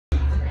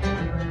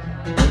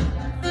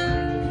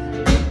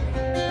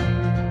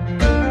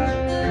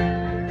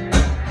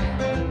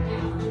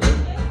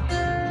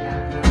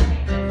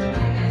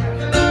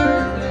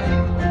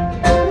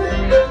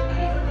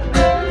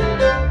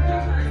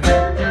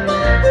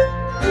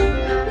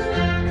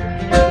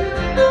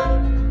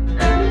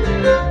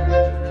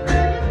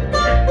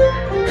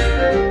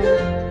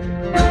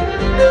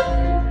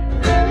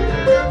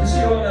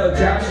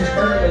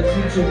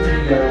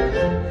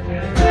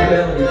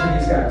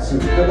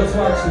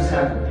just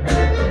happened.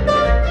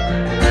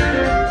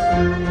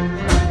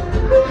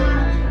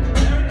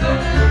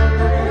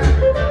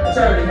 It's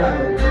already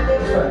happened.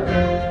 It's fine.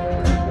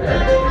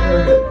 Okay,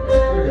 we're good.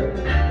 We're good.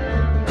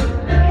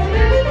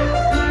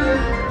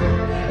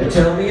 And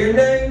tell me your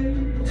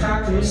name,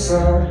 talk to me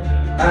slow.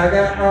 I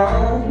got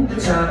all the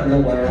time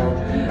in the world.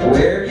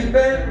 Where have you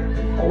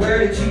been? Where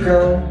did you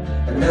go?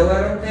 No,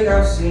 I don't think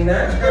I've seen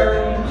that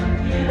girl.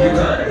 You're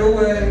running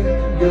away,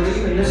 you're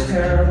leaving this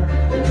town.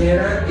 Can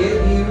I get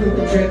you a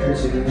drink or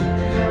two?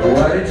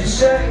 What did you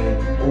say?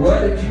 What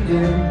did you do?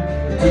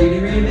 Did he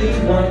really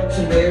want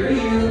to marry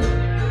you?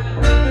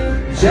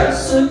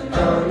 Just look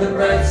on the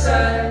bright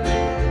side.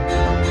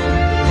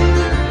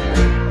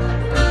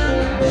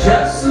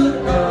 Just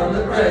look on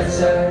the bright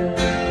side.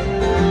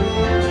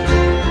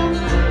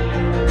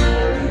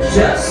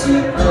 Just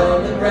look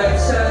on the bright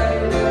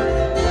side.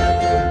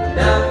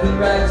 Not the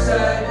right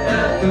side,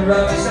 not the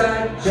wrong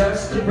side,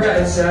 just the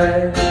bright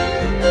side.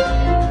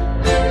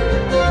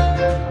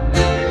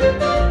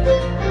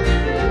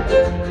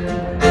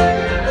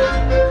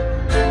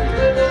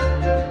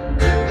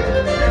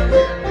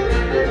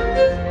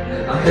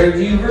 I heard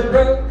you were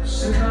broke,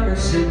 so come and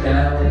sit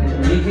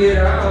down. We could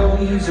all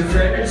use a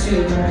friend or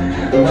two.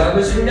 What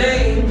was your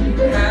name?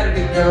 How did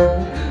it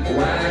go?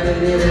 Why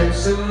did it end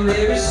so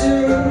very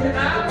soon?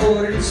 I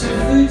ordered some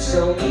food,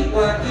 so eat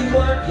what you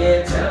want.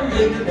 Yeah, tell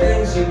me the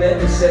things you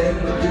meant to say.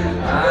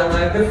 I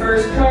like the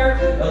first part,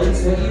 at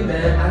least what you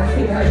meant. I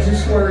think I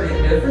just worded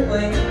it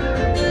differently.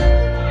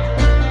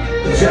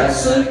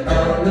 Just look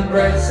on the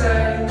bright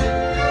side.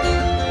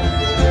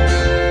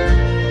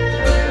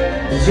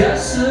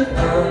 Just look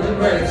on the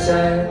bright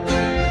side.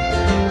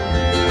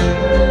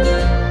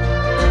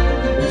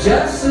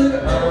 Just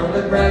look on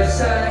the bright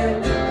side.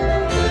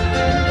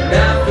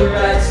 Not the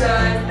right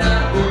side,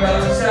 not the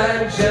wrong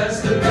side,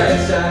 just the bright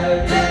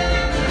side.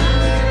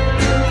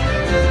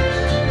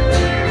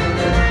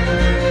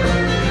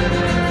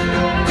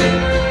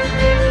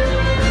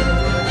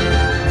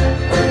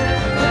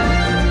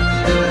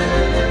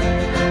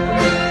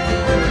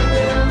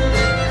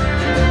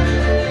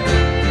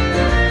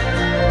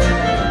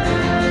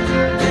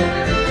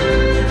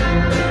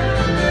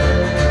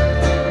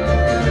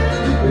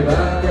 We've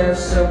all got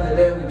something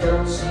that we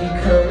don't see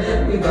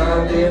coming. We've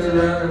all been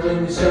around when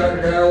we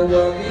started out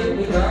walking.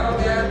 We've all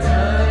got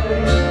time.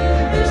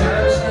 The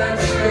time's not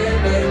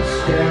standing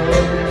still.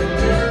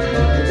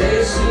 The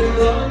days seem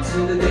long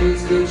till the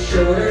days get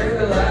shorter.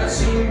 The lights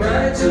seem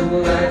bright till the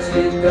lights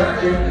get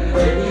darker.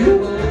 And you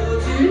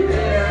hold your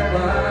head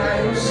up high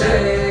and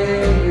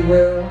say,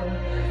 well,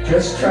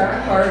 just try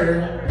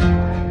harder.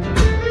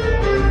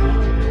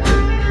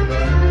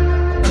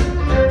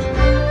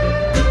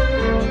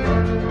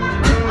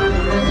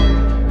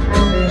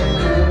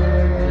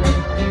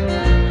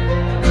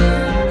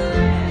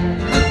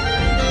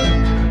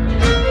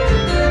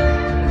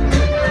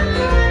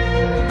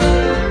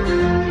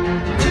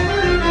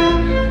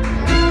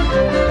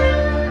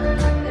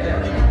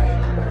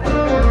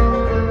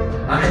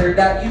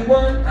 That you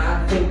want,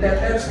 I think that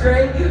that's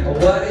great.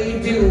 What do you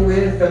do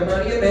with the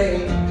money you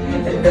made?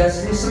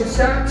 Invest in some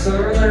stocks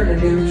or learn a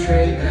new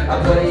trade.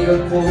 I play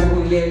the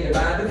pool, yeah, you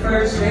buy the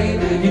first name.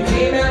 You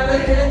came out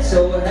ahead,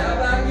 so how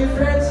about your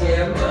friends?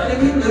 Yeah, money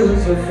we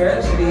lose with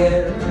friends at the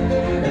end.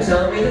 And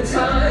tell me the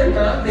time,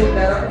 I think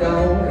that I'll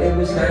go. It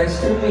was nice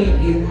to meet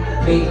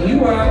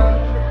you all.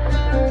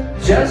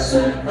 Just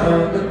look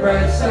on the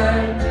bright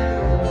side.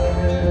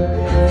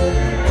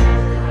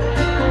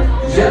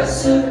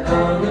 Just look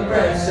on the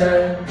bright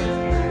side.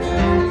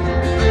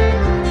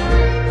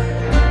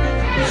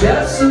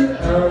 Just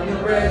look on the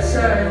bright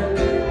side.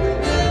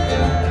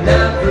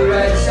 Not the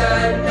right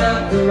side,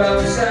 not the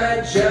wrong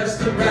side, just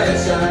the bright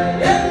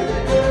side. Yeah.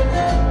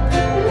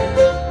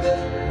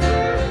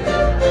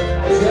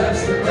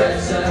 Just the bright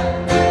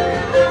side.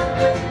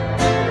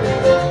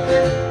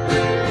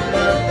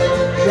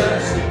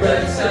 Just the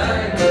bright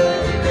side.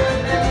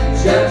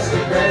 Just the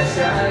bright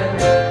side.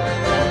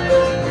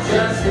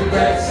 Just the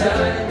bright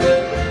side.